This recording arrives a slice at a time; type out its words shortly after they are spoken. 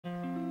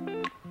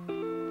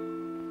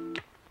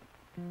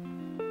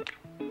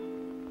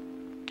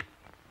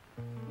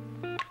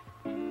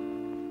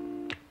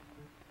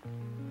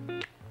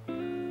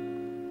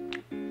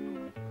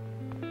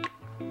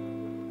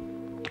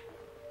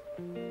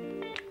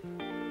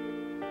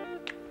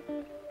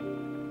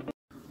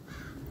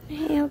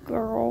Hey,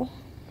 girl.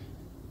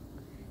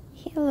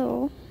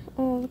 Hello.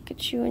 Oh, look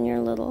at you and your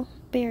little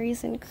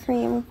berries and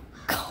cream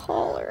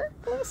collar.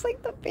 Looks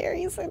like the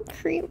berries and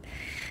cream.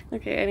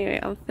 Okay, anyway,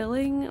 I'm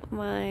filling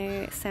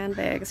my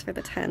sandbags for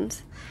the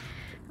tent.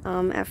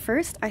 At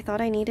first, I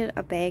thought I needed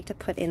a bag to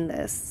put in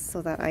this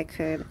so that I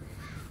could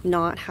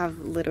not have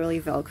literally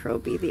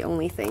Velcro be the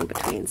only thing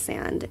between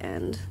sand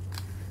and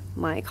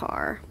my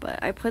car.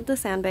 But I put the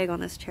sandbag on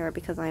this chair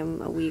because I'm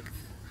a weak,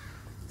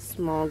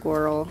 small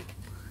girl.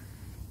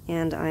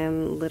 And I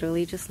am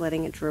literally just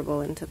letting it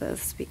dribble into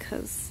this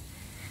because,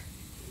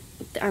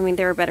 I mean,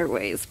 there are better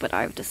ways, but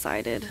I've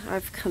decided,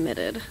 I've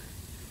committed.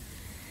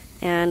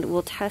 And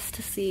we'll test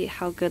to see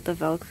how good the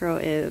Velcro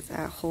is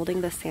at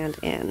holding the sand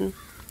in.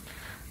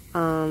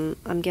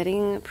 I'm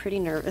getting pretty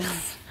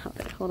nervous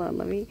about it. Hold on,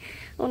 let me,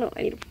 oh no,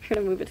 I need to try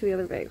to move it to the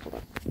other bag. Hold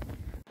on.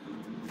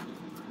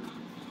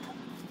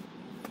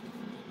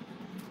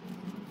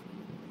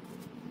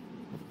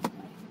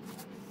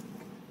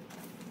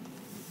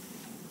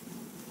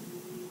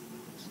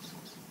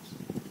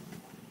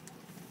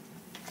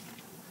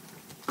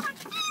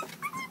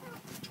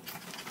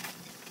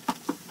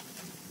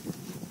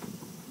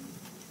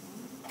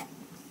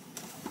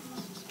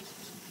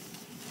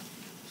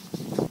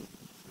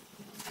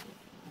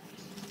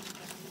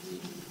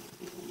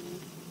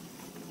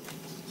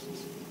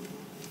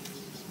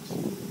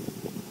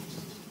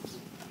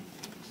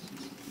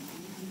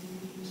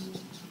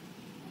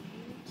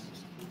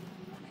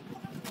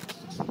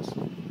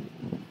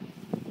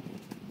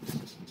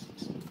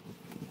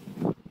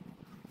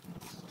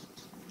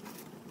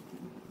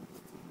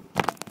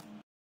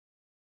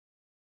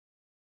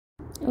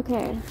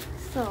 Okay,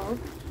 so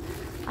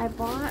I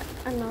bought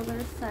another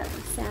set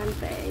of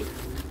sandbags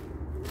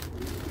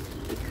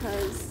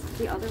because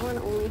the other one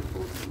only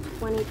holds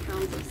 20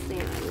 pounds of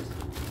sand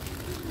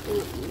in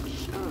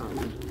each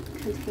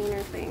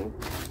container thing,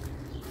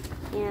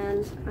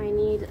 and I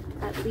need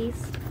at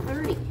least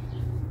 30,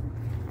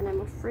 and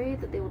I'm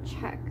afraid that they will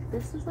check.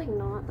 This is like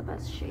not the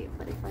best shape,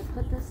 but if I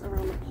put this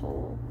around the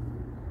pole,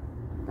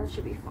 that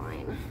should be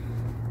fine.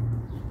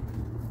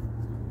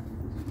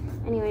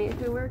 Anyway,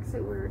 if it works,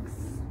 it works.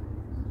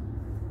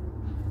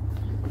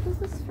 What is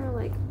this for,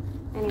 like,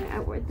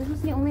 anyway, this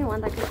was the only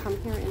one that could come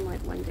here in like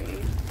one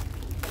day.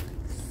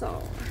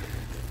 So,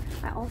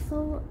 I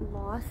also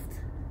lost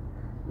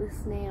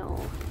this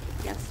nail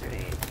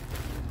yesterday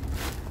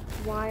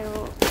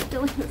while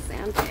filling the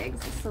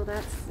sandbags, so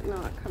that's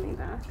not coming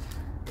back.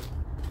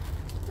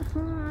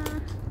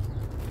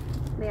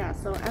 Yeah,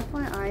 so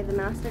FYI, the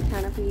Master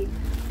Canopy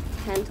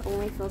tent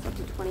only fills up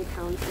to 20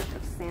 pounds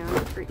of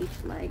sand for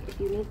each leg. If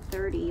you need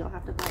 30, you'll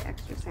have to buy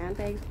extra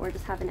sandbags or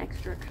just have an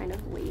extra kind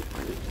of weight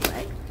on each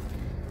leg.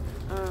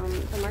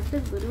 The market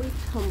is literally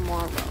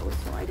tomorrow,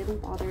 so I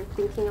didn't bother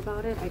thinking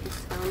about it. I just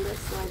found this,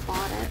 so I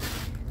bought it.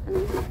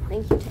 And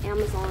thank you to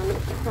Amazon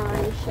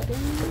Prime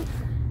shipping.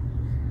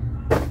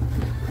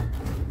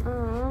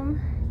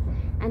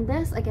 And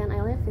this, again, I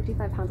only have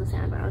 55 pounds of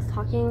sand, but I was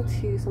talking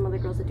to some of the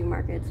girls that do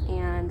markets,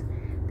 and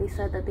they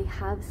said that they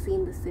have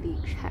seen the city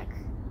check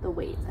the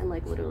weights and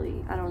like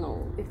literally, I don't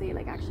know if they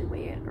like actually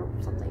weigh it or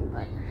something,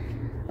 but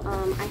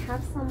I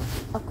have some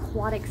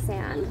aquatic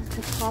sand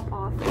to top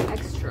off the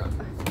extra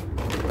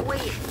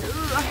weight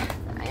that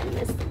I am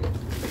missing.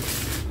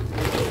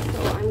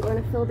 So I'm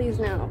going to fill these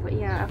now, but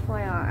yeah,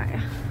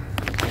 FYI.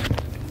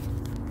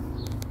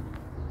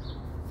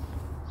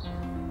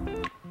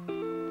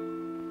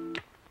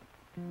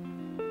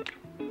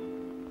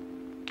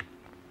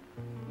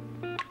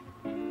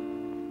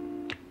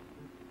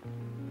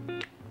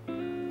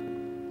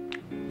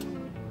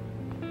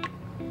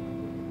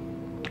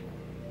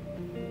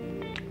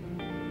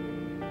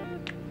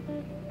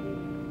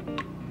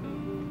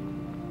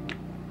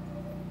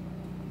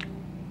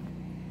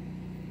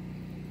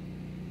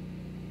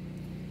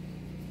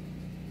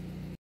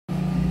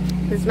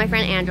 This is my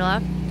friend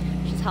Angela.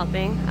 She's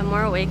helping. I'm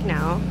more awake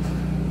now.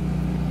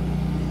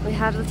 We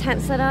have the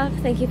tent set up.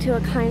 Thank you to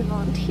a kind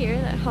volunteer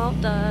that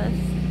helped us.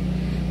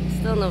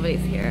 Still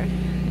nobody's here.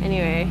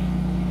 Anyway,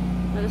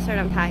 we'll just start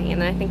unpacking,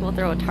 and then I think we'll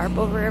throw a tarp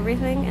over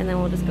everything, and then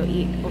we'll just go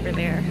eat over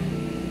there.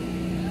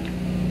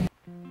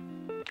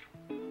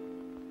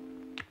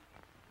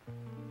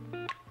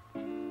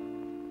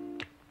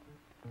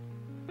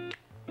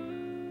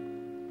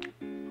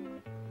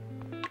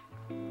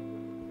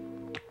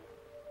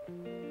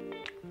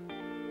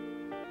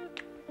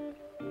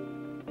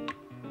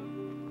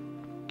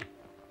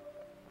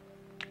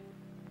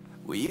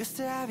 We used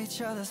to have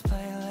each other's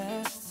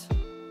playlists.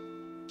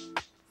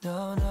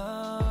 No,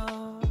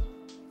 no.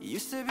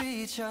 Used to be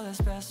each other's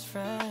best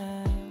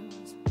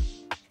friends.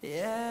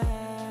 Yeah.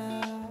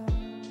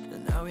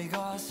 And now we go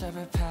our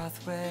separate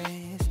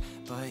pathways.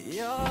 But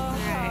you're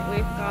alright,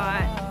 we've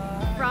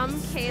got from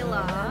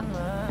Kayla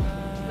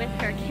with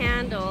her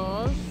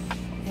candles.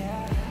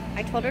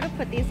 I told her to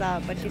put these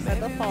up, but she said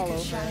they'll fall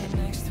over.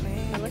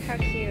 But look how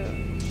cute.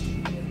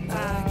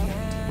 Wow.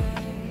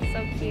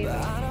 So cute.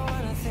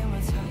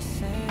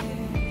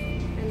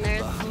 And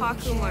there's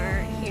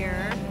Hakumar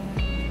here.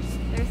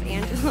 There's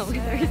Angela with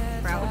her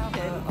sprout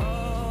kit.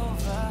 Wow,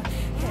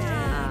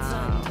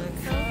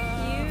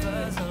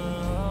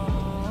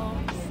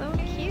 so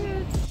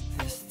cute.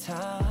 So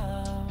cute.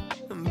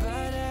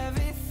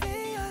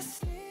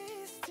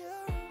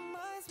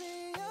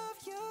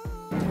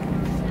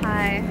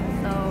 Hi,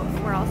 so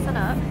we're all set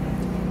up.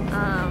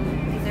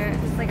 These are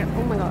just like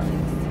oh my gosh.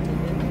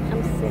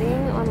 I'm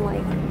sitting on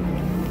like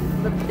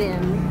the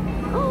bin.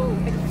 Oh,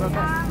 I just broke it.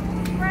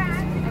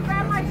 I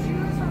grabbed my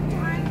shoes from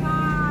behind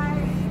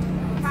my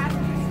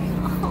passenger seat.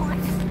 Oh,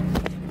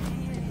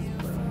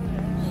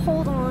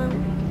 hold on.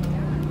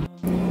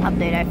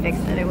 Update, I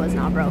fixed it. It was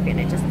not broken.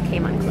 It just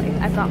came unclipped.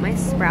 I've got my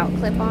sprout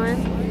clip on.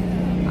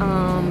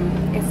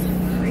 It's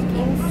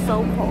freaking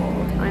so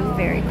cold. I'm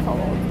very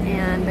cold.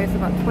 And there's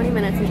about 20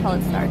 minutes until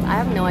it starts. I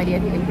have no idea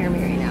if you can hear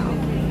me right now.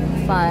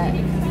 But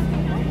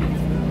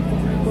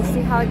we'll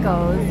see how it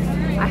goes.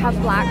 I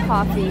have black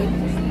coffee.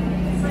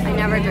 I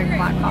never drink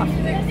black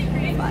coffee,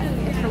 but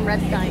it's from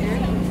Red's Diner.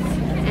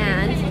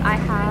 And I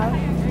have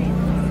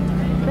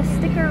the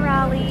sticker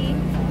rally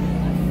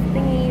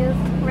thingies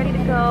ready to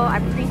go. I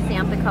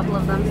pre-stamped a couple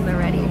of them so they're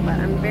ready, but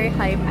I'm very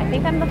hyped. I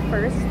think I'm the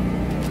first.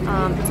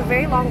 It's a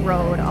very long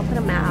road. I'll put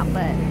a map,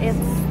 but it's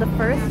the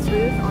first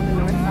booth on the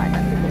north side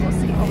that people will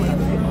see. Oh my god,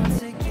 people.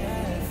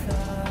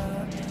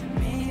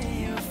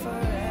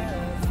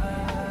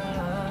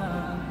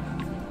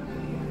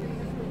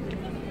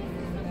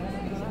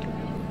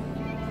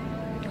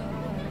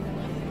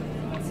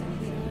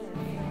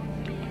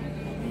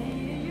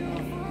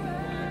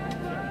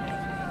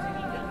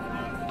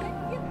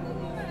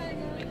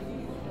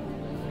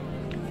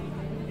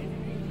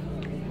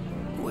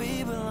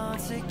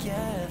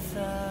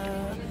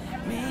 Together,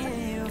 me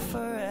and you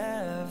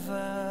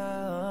forever.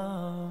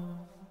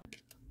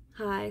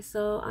 Hi,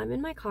 so I'm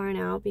in my car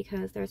now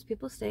because there's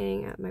people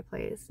staying at my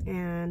place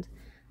and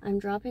I'm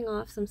dropping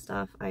off some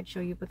stuff I'd show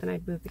you, but then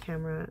I'd move the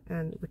camera,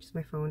 and which is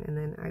my phone, and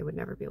then I would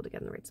never be able to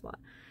get in the right spot.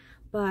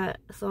 But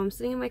so I'm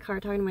sitting in my car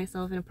talking to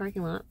myself in a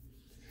parking lot.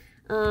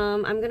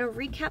 I'm gonna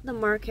recap the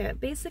market.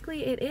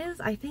 Basically it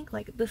is, I think,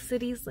 like the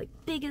city's like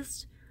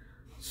biggest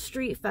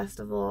street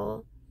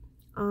festival.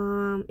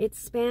 It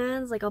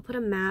spans, like, I'll put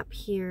a map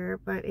here,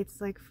 but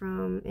it's like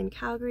from in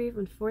Calgary,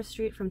 from 4th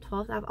Street, from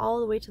 12th Ave all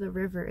the way to the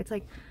river. It's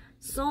like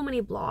so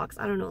many blocks,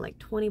 I don't know, like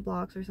 20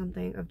 blocks or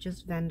something of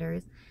just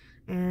vendors,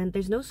 and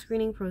there's no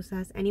screening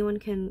process. Anyone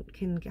can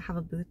have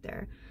a booth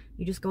there.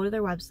 You just go to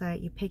their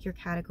website, you pick your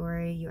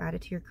category, you add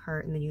it to your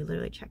cart, and then you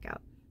literally check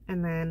out.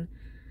 And then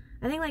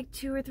I think like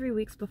 2 or 3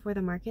 weeks before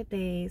the market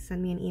they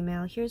send me an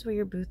email, here's where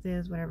your booth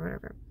is,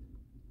 whatever.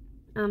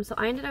 So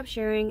I ended up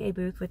sharing a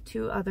booth with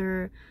 2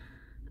 other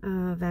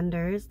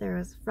vendors. There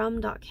was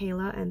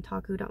from.kayla and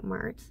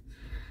taku.mart.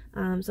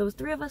 So it was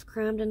 3 of us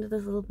crammed into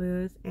this little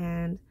booth,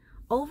 and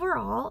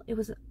overall it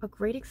was a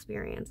great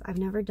experience. I've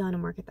never done a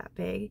market that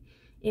big.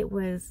 It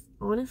was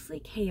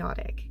honestly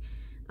chaotic.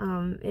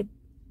 It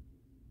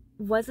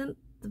wasn't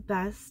the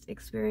best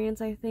experience,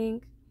 I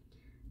think.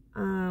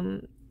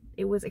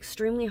 It was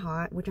extremely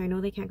hot, which I know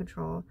they can't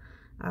control.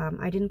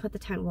 I didn't put the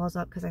tent walls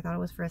up because I thought it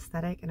was for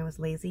aesthetic and I was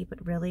lazy,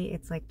 but really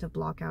it's like to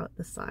block out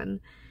the sun.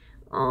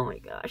 Oh my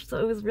gosh, so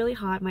it was really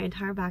hot. My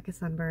entire back is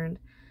sunburned.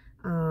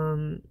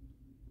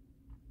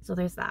 So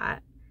there's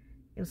that.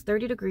 It was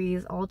 30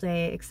 degrees all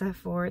day except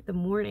for the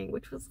morning,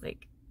 which was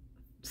like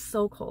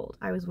so cold.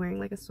 I was wearing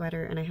like a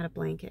sweater and I had a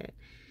blanket,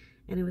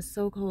 and it was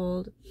so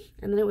cold,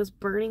 and then it was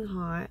burning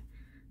hot.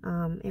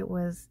 It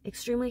was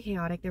extremely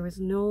chaotic. There was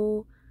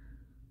no,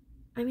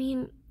 I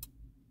mean,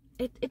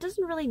 it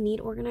doesn't really need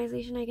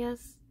organization, I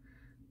guess,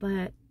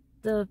 but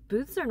the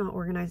booths are not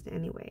organized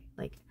anyway.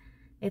 Like,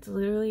 it's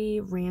literally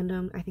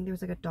random. I think there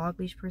was like a dog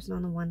leash person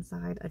on the one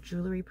side, a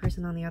jewelry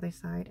person on the other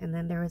side, and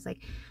then there was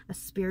like a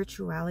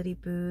spirituality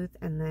booth,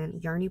 and then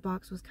Yarny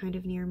Box was kind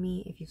of near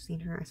me. If you've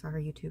seen her, I saw her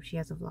YouTube. She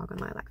has a vlog on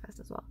Lilac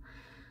Fest as well.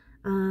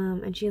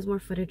 And she has more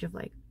footage of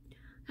like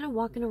kind of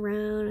walking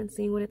around and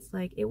seeing what it's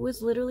like. It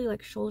was literally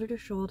like shoulder to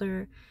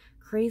shoulder,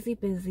 crazy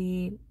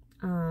busy.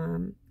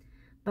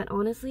 But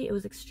honestly, it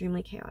was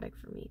extremely chaotic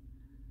for me.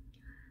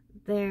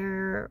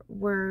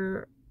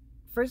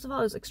 First of all,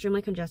 it was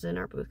extremely congested in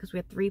our booth because we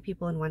had 3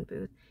 people in one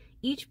booth.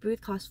 Each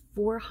booth cost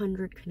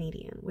 400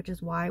 Canadian, which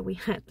is why we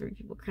had 3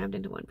 people crammed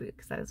into one booth,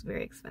 because that is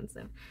very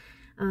expensive.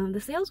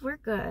 The sales were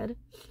good,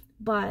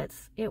 but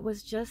it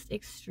was just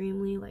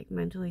extremely like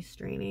mentally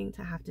straining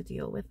to have to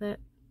deal with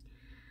it.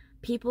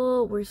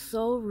 People were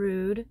so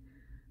rude,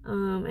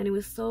 and it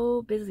was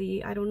so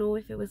busy. I don't know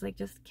if it was like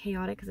just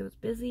chaotic because it was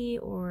busy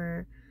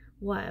or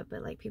what,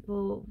 but like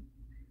people,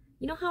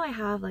 you know how I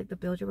have like the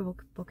build your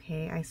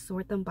bouquet, I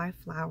sort them by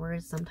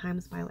flowers,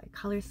 sometimes by like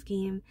color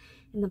scheme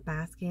in the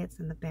baskets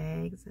and the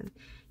bags, and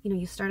you know,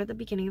 you start at the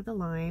beginning of the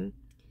line.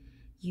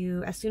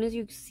 As soon as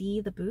you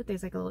see the booth,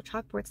 there's like a little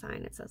chalkboard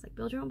sign. It says like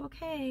build your own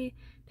bouquet,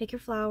 pick your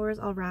flowers,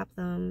 I'll wrap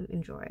them,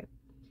 enjoy.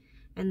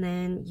 And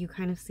then you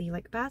kind of see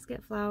like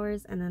basket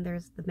flowers, and then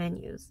there's the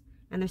menus,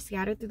 and they're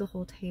scattered through the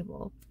whole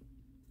table.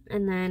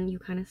 And then you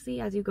kind of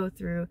see as you go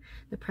through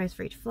the price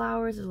for each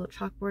flowers. There's a little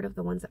chalkboard of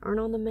the ones that aren't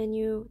on the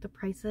menu, the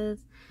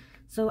prices.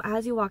 So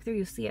as you walk through,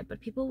 you see it.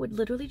 But people would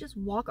literally just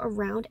walk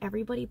around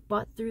everybody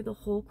but through the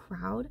whole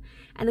crowd,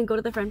 and then go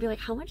to the front and be like,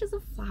 how much is a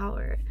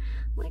flower?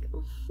 I'm like,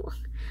 oh,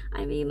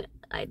 I mean,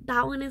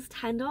 that one is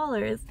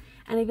 $10.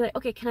 And they'd be like,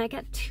 okay, can I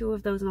get 2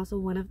 of those and also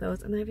 1 of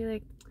those? And I'd be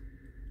like,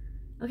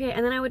 okay.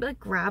 And then I would like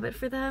grab it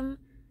for them.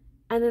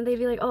 And then they'd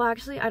be like, oh,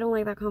 actually, I don't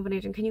like that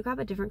combination. Can you grab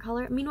a different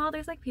color? Meanwhile,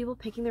 there's like people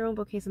picking their own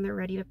bouquets and they're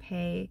ready to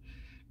pay.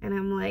 And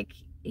I'm like,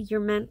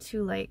 you're meant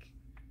to like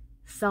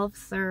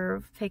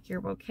self-serve, pick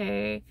your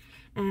bouquet.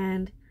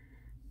 And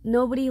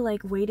nobody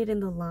like waited in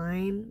the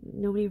line.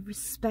 Nobody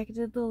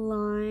respected the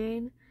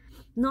line.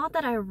 Not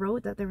that I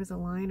wrote that there was a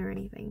line or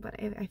anything, but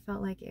I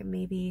felt like it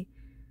maybe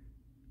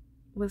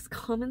was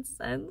common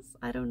sense.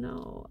 I don't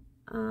know.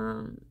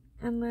 And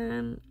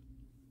then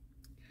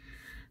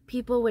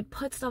people would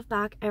put stuff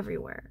back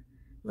everywhere.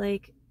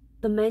 Like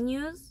the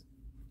menus,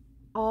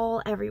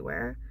 all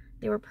everywhere.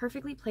 They were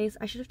perfectly placed.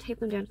 I should have taped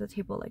them down to the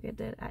table like I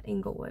did at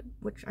Inglewood,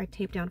 which I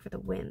taped down for the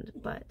wind,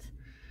 but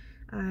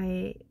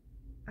I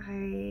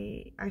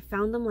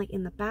found them like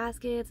in the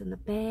baskets and the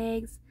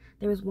bags.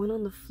 There was one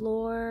on the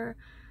floor.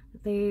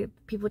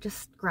 People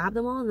just grab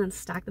them all and then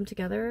stack them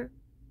together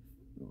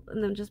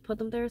and then just put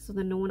them there so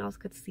that no one else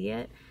could see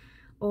it.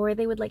 Or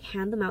they would like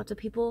hand them out to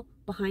people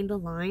behind the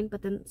line,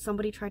 but then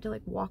somebody tried to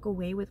like walk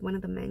away with one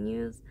of the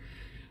menus,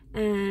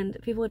 and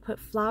people would put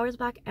flowers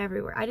back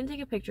everywhere. I didn't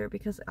take a picture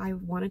because I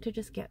wanted to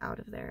just get out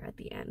of there at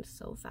the end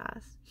so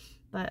fast.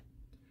 But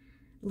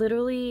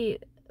literally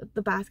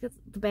the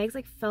bags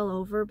like fell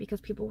over because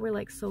people were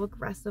like so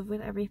aggressive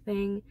with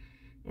everything.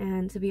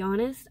 And to be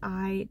honest,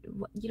 it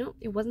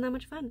wasn't that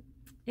much fun.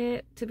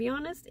 To be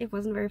honest, it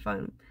wasn't very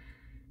fun.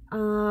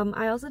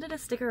 I also did a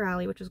sticker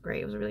rally, which was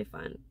great. It was really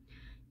fun,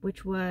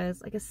 which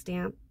was like a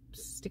stamp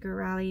sticker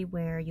rally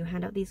where you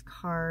hand out these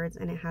cards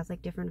and it has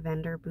like different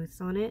vendor booths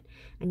on it,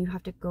 and you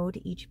have to go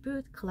to each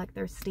booth, collect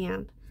their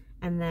stamp,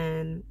 and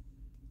then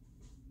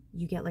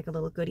you get like a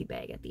little goodie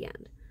bag at the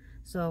end.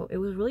 So it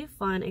was really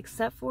fun,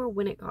 except for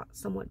when it got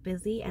somewhat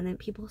busy and then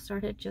people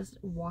started just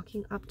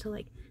walking up to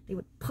like, they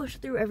would push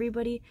through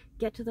everybody,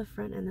 get to the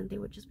front, and then they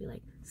would just be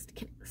like,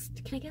 can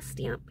I get a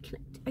stamp? Do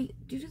you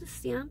do the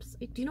stamps?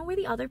 Do you know where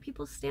the other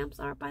people's stamps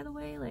are, by the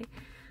way? Like,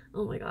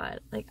 oh my god,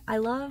 like I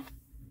love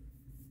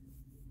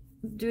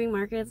doing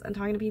markets and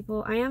talking to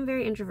people. I am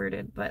very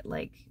introverted, but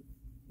like,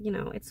 you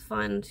know, it's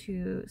fun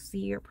to see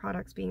your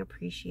products being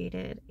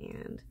appreciated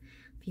and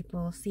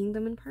people seeing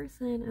them in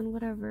person and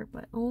whatever.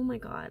 But oh my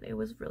god, it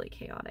was really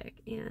chaotic.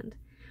 And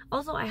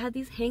also I had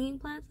these hanging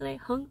plants that I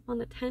hung on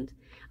the tent.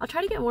 I'll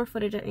try to get more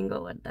footage at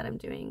Inglewood that I'm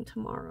doing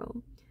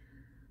tomorrow,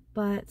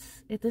 but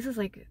this is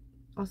like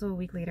also a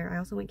week later. I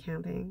also went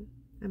camping.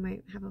 I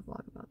might have a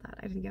vlog about that.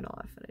 I didn't get all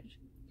that footage.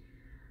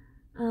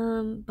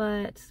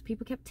 But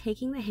people kept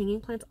taking the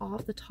hanging plants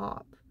off the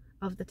top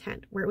of the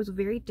tent where it was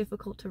very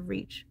difficult to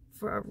reach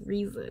for a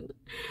reason,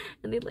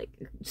 and they'd like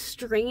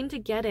strain to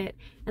get it,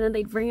 and then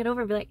they'd bring it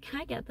over and be like, can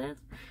I get this?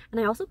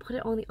 And I also put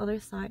it on the other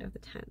side of the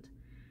tent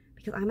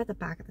because I'm at the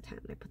back of the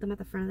tent. I put them at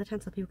the front of the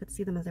tent so people could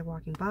see them as they're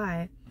walking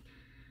by,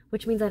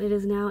 which means that it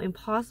is now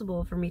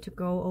impossible for me to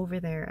go over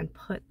there and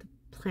put the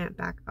plant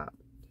back up.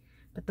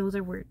 But those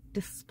were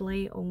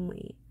display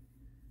only.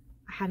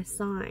 I had a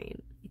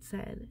sign, it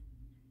said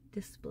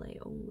display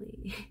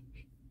only.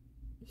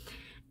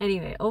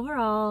 Anyway,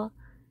 overall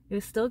it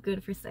was still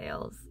good for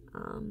sales.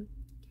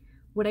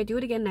 Would I do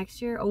it again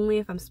next year? Only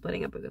if I'm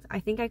splitting a booth. I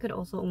think I could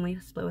also only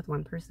split with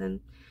one person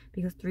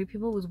because 3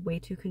 people was way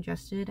too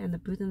congested, and the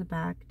booth in the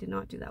back did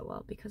not do that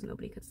well because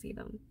nobody could see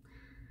them.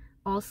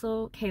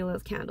 Also,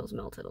 Kayla's candles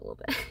melted a little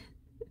bit.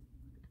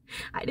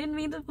 I didn't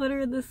mean to put her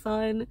in the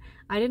sun.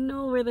 I didn't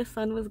know where the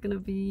sun was gonna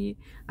be.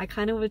 I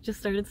kind of just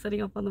started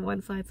setting up on the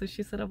one side, so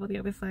she set up on the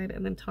other side,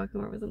 and then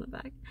Takimura was in the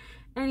back.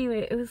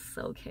 Anyway, it was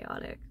so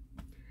chaotic.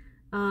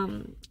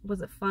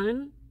 Was it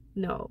fun?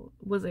 No.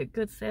 Was it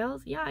good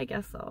sales? Yeah, I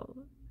guess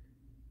so.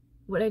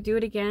 Would I do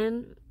it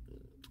again?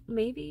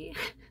 Maybe.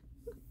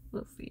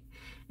 We'll see.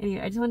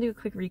 Anyway, I just want to do a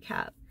quick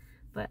recap,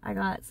 but I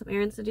got some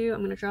errands to do.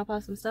 I'm gonna drop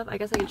off some stuff. I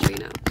guess I can show you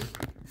now.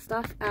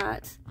 Stuff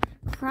at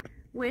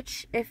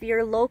which, if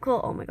you're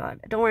local, oh my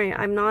god, don't worry,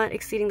 I'm not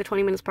exceeding the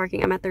 20 minutes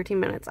parking. I'm at 13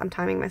 minutes. I'm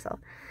timing myself.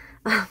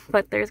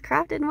 But there's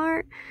Crafted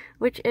Mart,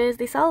 which is,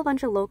 they sell a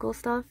bunch of local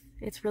stuff.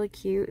 It's really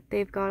cute.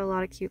 They've got a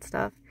lot of cute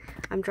stuff.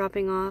 I'm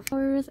dropping off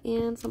flowers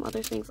and some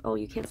other things. Oh,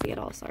 you can't see it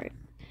all, sorry.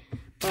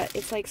 But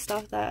it's like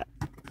stuff that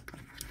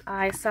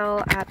I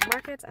sell at the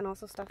markets and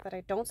also stuff that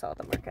I don't sell at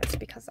the markets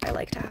because I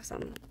like to have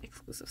some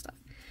exclusive stuff.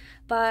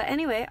 But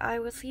anyway, I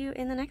will see you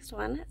in the next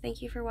one.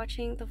 Thank you for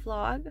watching the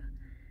vlog.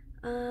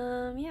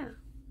 Yeah,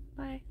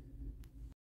 bye.